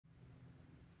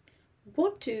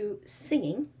What do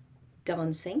singing,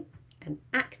 dancing, and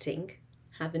acting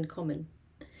have in common?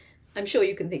 I'm sure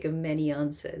you can think of many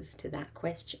answers to that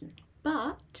question,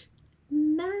 but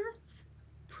math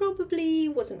probably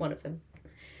wasn't one of them.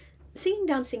 Singing,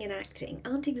 dancing, and acting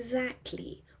aren't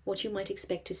exactly what you might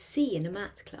expect to see in a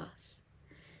math class.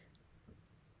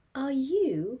 Are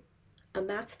you a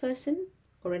math person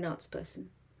or an arts person?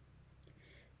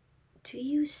 Do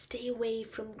you stay away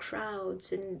from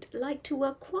crowds and like to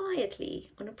work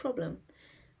quietly on a problem?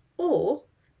 Or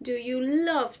do you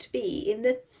love to be in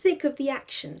the thick of the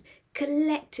action,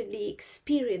 collectively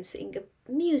experiencing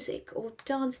a music or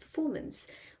dance performance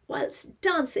whilst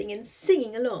dancing and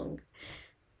singing along?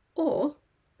 Or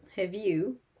have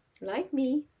you, like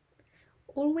me,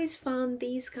 always found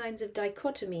these kinds of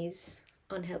dichotomies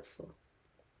unhelpful?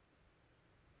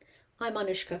 I'm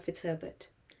Anushka Fitzherbert.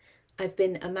 I've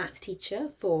been a math teacher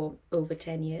for over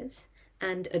 10 years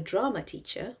and a drama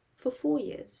teacher for 4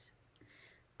 years.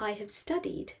 I have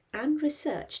studied and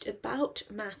researched about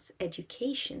math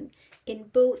education in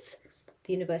both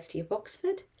the University of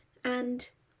Oxford and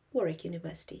Warwick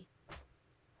University.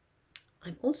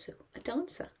 I'm also a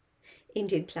dancer,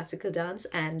 Indian classical dance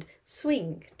and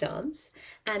swing dance,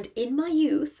 and in my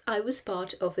youth I was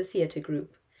part of a theatre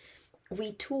group.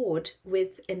 We toured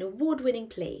with an award-winning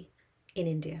play in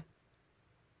India.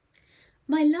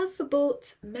 My love for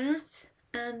both math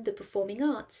and the performing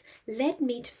arts led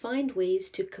me to find ways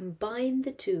to combine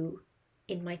the two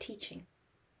in my teaching.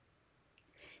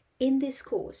 In this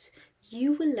course,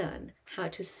 you will learn how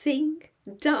to sing,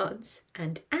 dance,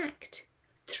 and act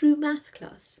through math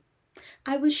class.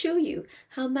 I will show you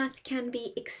how math can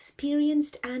be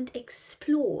experienced and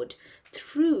explored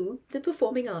through the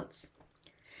performing arts.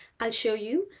 I'll show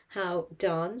you how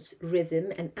dance,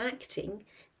 rhythm, and acting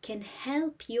can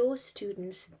help your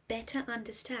students better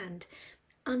understand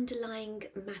underlying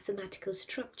mathematical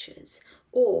structures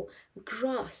or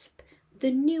grasp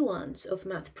the nuance of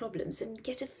math problems and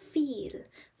get a feel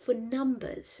for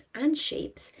numbers and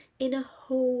shapes in a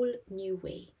whole new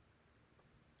way.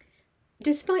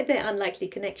 Despite their unlikely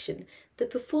connection, the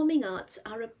performing arts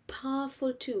are a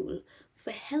powerful tool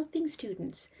for helping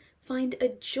students find a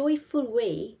joyful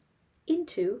way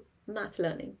into math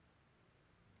learning.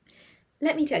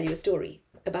 Let me tell you a story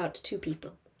about two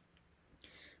people.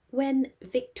 When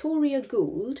Victoria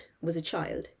Gould was a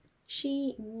child,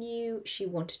 she knew she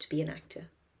wanted to be an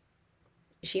actor.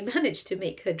 She managed to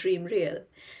make her dream real.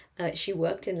 She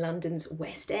worked in London's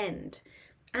West End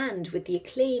and with the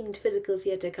acclaimed physical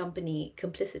theatre company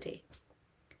Complicity.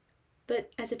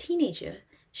 But as a teenager,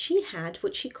 she had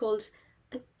what she calls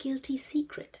a guilty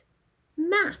secret: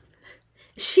 math.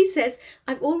 She says,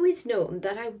 "I've always known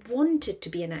that I wanted to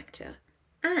be an actor,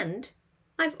 and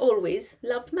I've always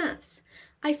loved maths.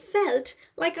 I felt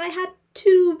like I had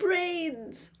two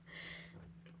brains."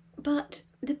 But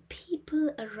the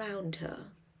people around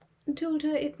her told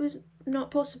her it was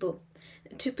not possible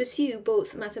to pursue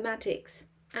both mathematics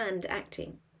and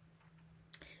acting.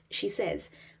 She says,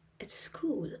 "At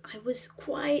school I was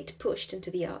quite pushed into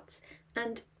the arts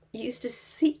and used to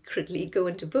secretly go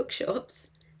into bookshops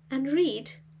and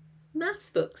read maths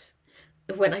books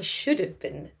when I should have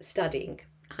been studying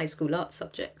high school art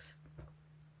subjects."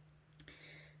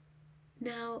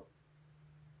 Now,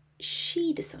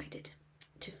 she decided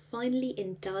to finally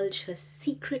indulge her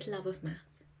secret love of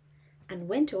math and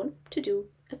went on to do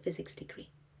a physics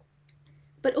degree.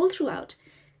 But all throughout,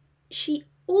 she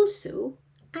also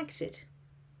acted.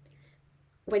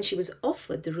 When she was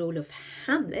offered the role of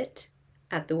Hamlet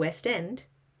at the West End,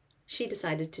 she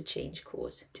decided to change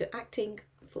course to acting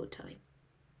full-time.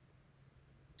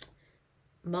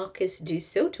 Marcus du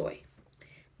Sautoy.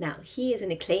 Now, he is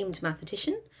an acclaimed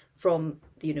mathematician from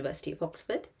the University of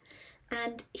Oxford,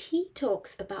 and he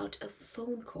talks about a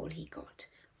phone call he got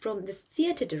from the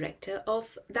theatre director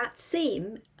of that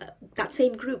same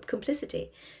group,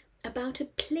 Complicity, about a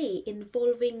play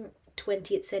involving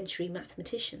 20th century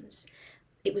mathematicians.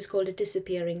 It was called A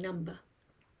Disappearing Number.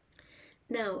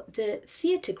 Now, the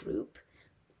theatre group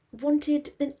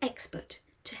wanted an expert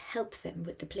to help them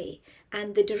with the play,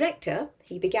 and the director,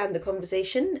 he began the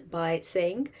conversation by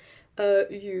saying,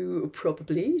 "You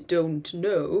probably don't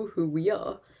know who we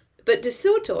are." But de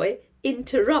Sautoy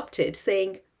interrupted,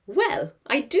 saying, "Well,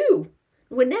 I do.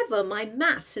 Whenever my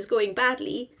maths is going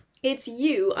badly, it's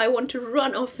you I want to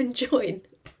run off and join."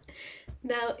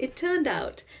 Now, it turned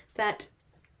out that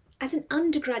as an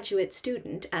undergraduate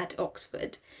student at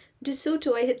Oxford, de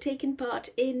Sautoy had taken part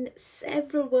in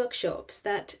several workshops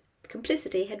that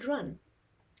Complicity had run,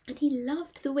 and he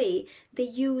loved the way they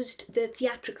used the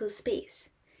theatrical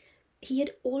space. He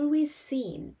had always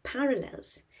seen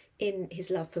parallels in his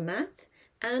love for math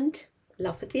and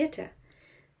love for theatre.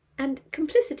 And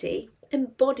Complicity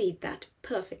embodied that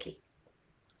perfectly.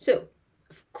 So,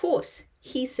 of course,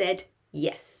 he said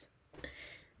yes.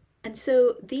 And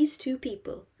so these two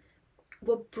people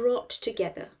were brought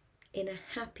together in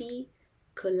a happy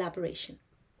collaboration.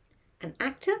 An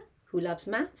actor who loves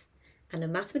math and a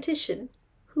mathematician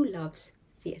who loves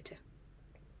theatre.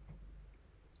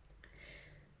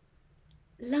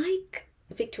 Like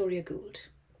Victoria Gould,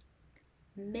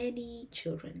 many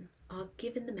children are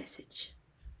given the message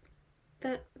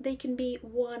that they can be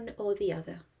one or the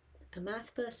other, a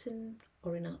math person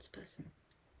or an arts person.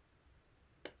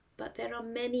 But there are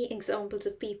many examples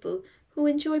of people who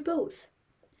enjoy both.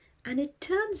 And it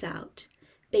turns out,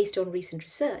 based on recent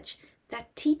research,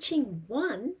 that teaching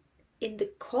one in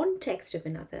the context of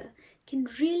another can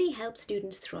really help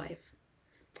students thrive.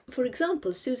 For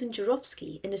example, Susan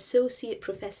Jarofsky, an associate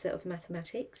professor of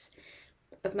mathematics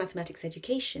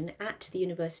education at the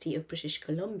University of British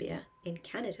Columbia in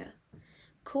Canada,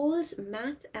 calls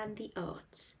math and the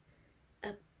arts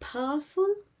a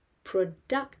powerful,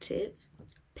 productive,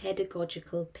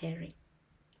 pedagogical pairing.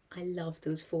 I love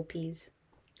those 4 Ps.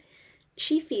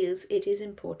 She feels it is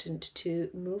important to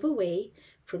move away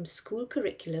from school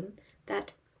curriculum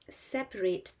that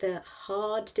separate the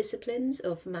hard disciplines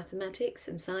of mathematics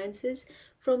and sciences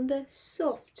from the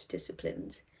soft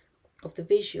disciplines of the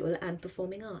visual and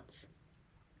performing arts.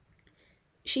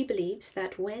 She believes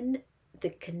that when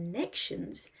the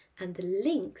connections and the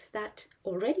links that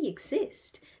already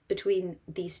exist between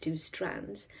these two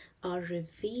strands are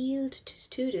revealed to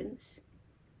students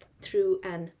through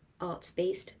an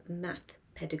arts-based math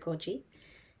pedagogy,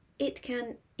 it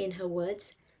can, in her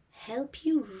words, help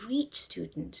you reach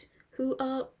students who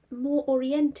are more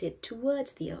oriented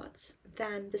towards the arts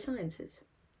than the sciences.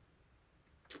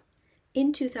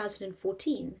 In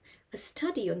 2014, a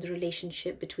study on the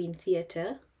relationship between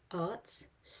theatre, arts,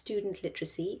 student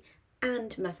literacy,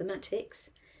 and mathematics,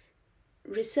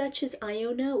 researchers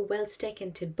Iona, Wellsteck,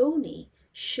 and Tiboni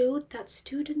showed that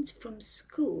students from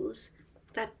schools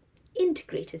that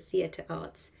integrated theatre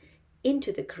arts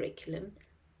into the curriculum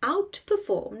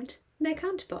outperformed their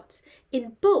counterparts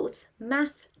in both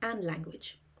math and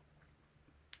language.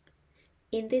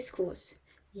 In this course,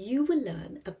 you will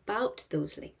learn about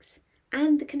those links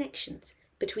and the connections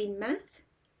between math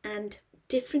and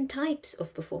different types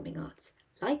of performing arts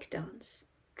like dance,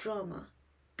 drama,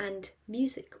 and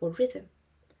music or rhythm.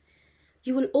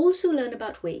 You will also learn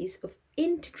about ways of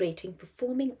integrating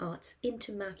performing arts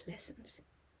into math lessons.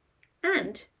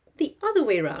 And the other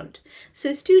way around,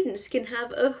 so students can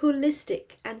have a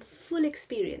holistic and full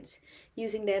experience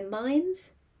using their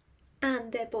minds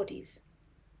and their bodies.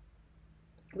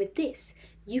 With this,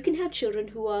 you can help children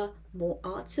who are more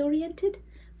arts-oriented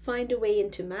find a way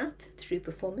into math through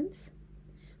performance.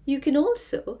 You can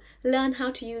also learn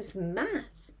how to use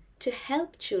math to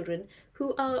help children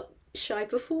who are shy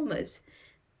performers,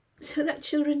 so that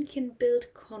children can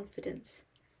build confidence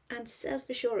and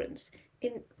self-assurance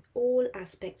in all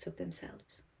aspects of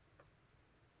themselves.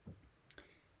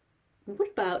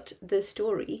 What about the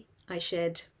story I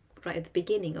shared right at the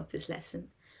beginning of this lesson?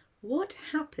 What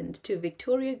happened to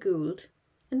Victoria Gould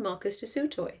and Marcus du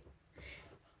Sautoy?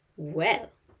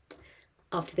 Well,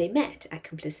 after they met at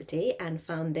Complicity and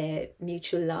found their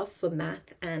mutual love for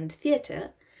math and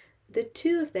theatre, the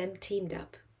two of them teamed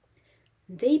up.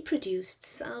 They produced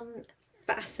some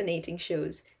fascinating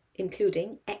shows,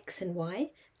 including X and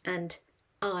Y and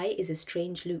I is a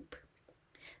Strange Loop.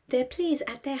 Their plays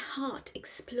at their heart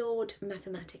explored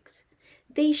mathematics.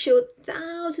 They showed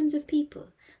thousands of people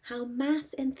how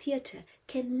math and theatre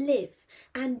can live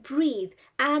and breathe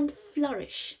and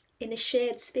flourish in a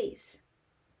shared space.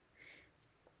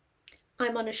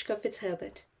 I'm Anushka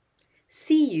Fitzherbert.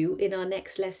 See you in our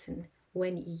next lesson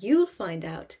when you'll find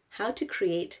out how to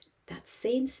create that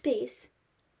same space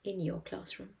in your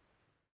classroom.